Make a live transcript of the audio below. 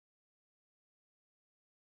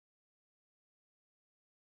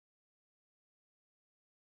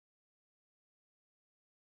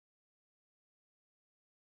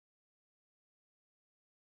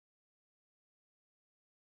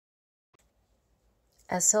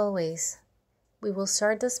As always, we will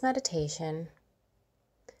start this meditation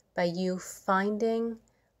by you finding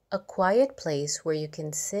a quiet place where you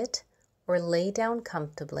can sit or lay down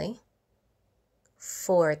comfortably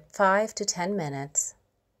for 5 to 10 minutes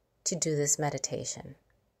to do this meditation.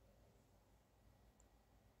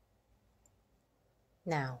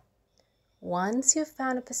 Now, once you've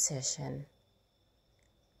found a position,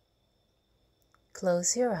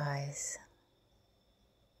 close your eyes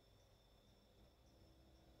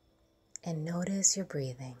and notice your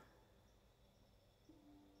breathing.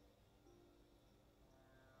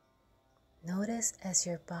 Notice as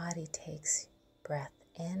your body takes breath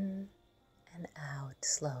in and out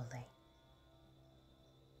slowly.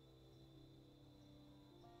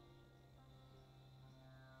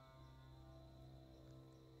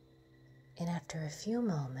 And after a few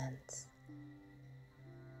moments,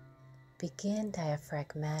 begin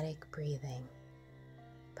diaphragmatic breathing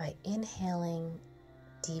by inhaling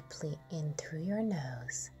deeply in through your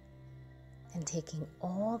nose and taking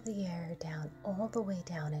all the air down, all the way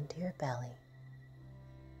down into your belly,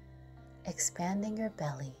 expanding your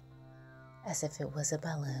belly as if it was a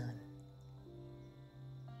balloon,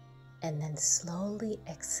 and then slowly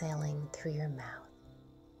exhaling through your mouth.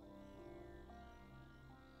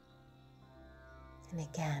 And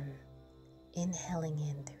again, inhaling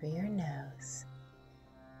in through your nose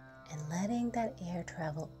and letting that air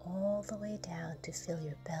travel all the way down to fill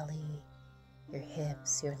your belly, your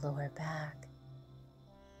hips, your lower back,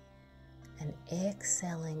 and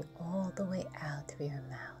exhaling all the way out through your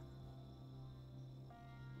mouth.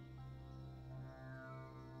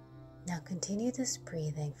 Now continue this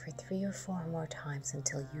breathing for 3 or 4 more times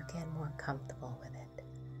until you get more comfortable with it.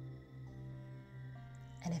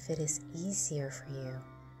 And if it is easier for you,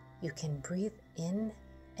 you can breathe in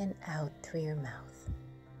and out through your mouth.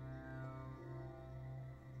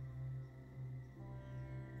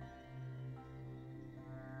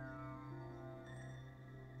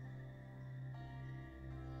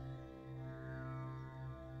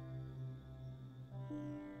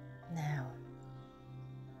 Now,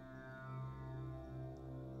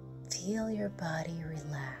 feel your body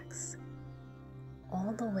relax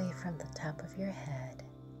all the way from the top of your head,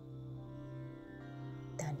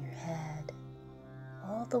 down your head,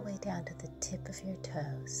 all the way down to the tip of your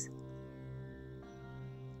toes.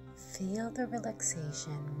 Feel the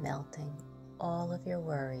relaxation melting all of your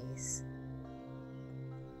worries,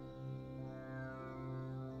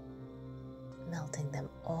 melting them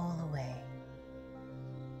all away.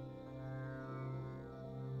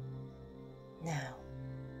 Now,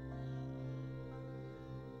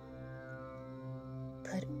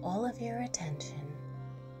 put all of your attention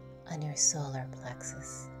on your solar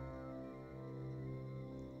plexus.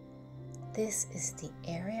 This is the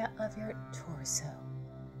area of your torso,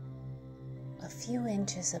 a few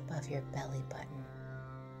inches above your belly button,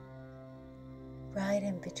 right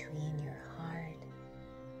in between your heart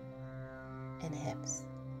and hips.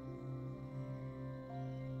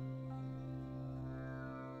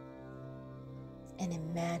 And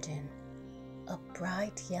imagine a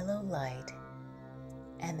bright yellow light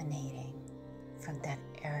emanating from that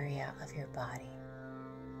area of your body.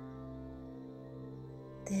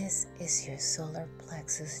 This is your solar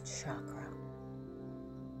plexus chakra.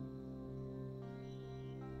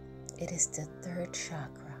 It is the 3rd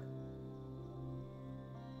chakra,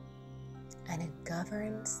 and it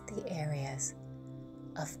governs the areas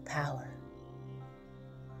of power,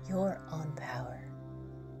 your own power,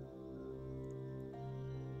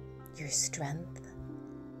 your strength,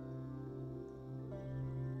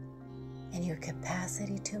 and your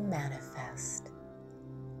capacity to manifest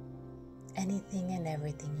anything and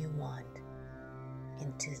everything you want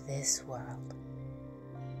into this world.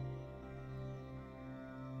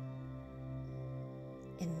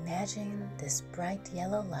 Imagine this bright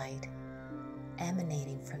yellow light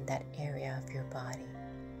emanating from that area of your body.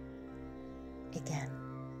 Again,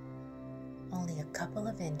 only a couple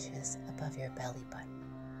of inches above your belly button.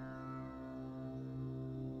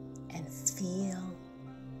 And feel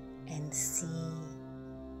and see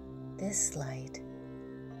this light,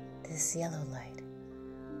 this yellow light,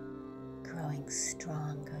 growing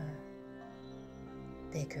stronger,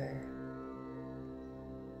 bigger,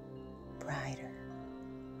 brighter.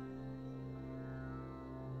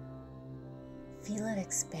 Feel it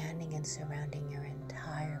expanding and surrounding your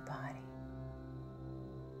entire body.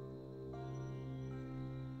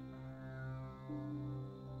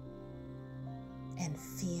 And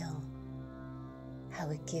feel how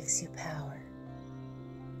it gives you power,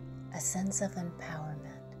 a sense of empowerment.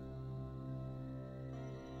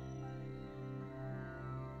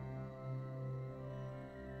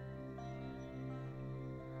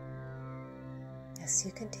 as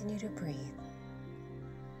you continue to breathe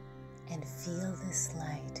and feel this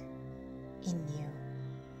light in you,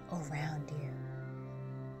 around you.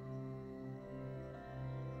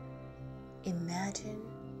 Imagine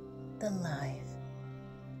the life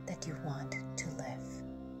that you want to live,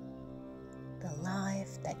 the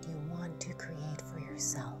life that you want to create for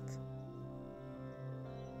yourself.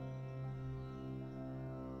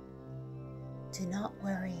 Do not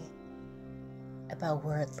worry about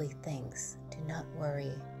worldly things. Do not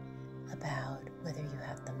worry about whether you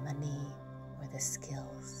have the money or the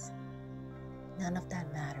skills. None of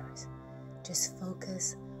that matters. Just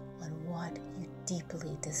focus on what you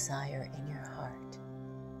deeply desire in your heart.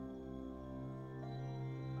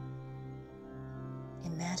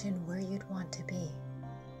 Imagine where you'd want to be.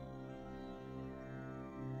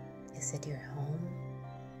 Is it your home?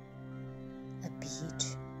 A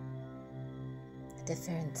beach? A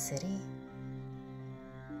different city?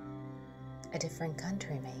 A different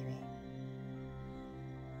country, maybe?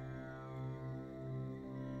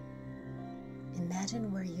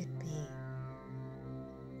 Imagine where you'd be,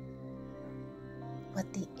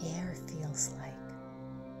 what the air feels like,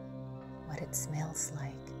 what it smells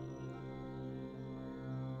like.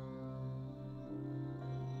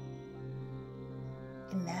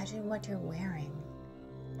 Imagine what you're wearing,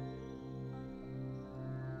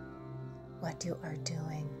 what you are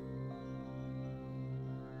doing,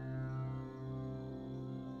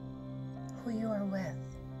 who you are with.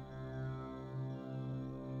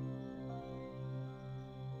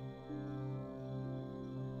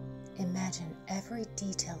 Imagine every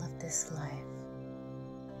detail of this life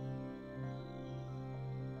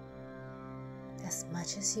as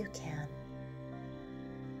much as you can,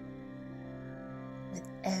 with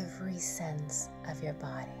every sense of your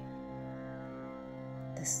body,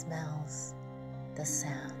 the smells, the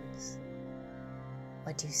sounds,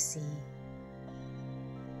 what you see,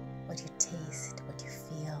 what you taste, what you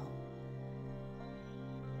feel.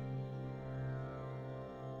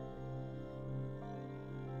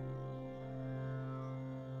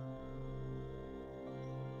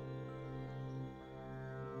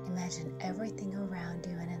 Imagine everything around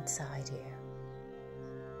you and inside you.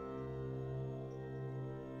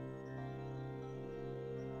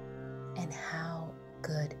 And how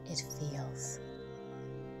good it feels.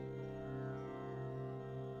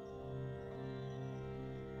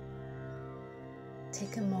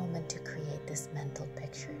 Take a moment to create this mental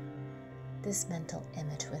picture, this mental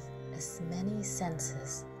image with as many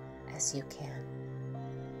senses as you can.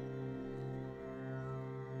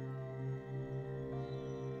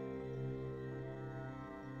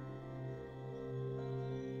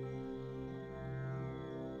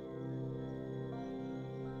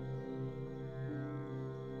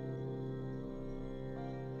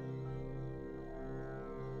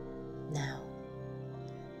 Now,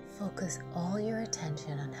 focus all your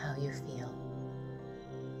attention on how you feel.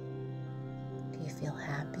 Do you feel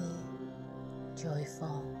happy,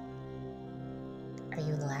 joyful? Are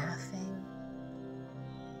you laughing?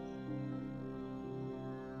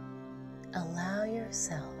 Allow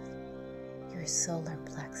yourself, your solar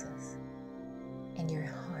plexus, and your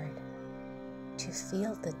heart to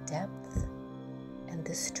feel the depth and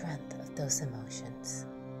the strength of those emotions.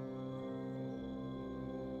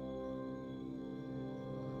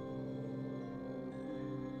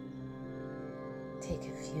 Take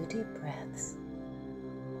a few deep breaths.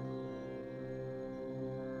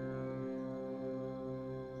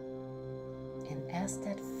 And as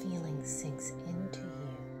that feeling sinks into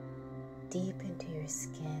you, deep into your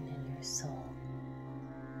skin and your soul,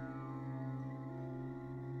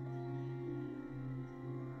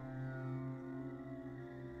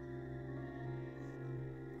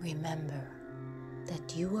 remember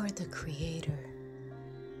that you are the creator,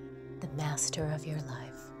 the master of your life.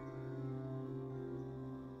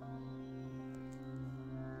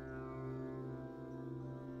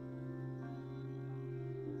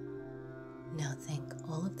 Now thank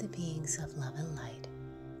all of the beings of love and light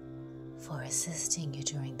for assisting you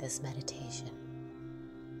during this meditation.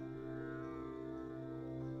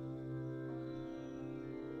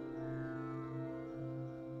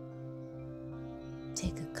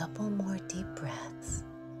 Take a couple more deep breaths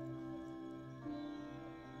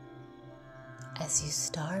as you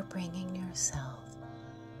start bringing yourself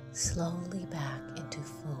slowly back into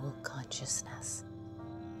full consciousness.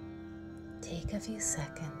 Take a few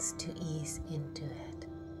seconds to ease into it.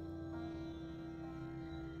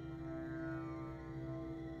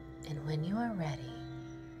 And when you are ready,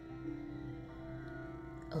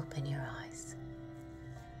 open your eyes.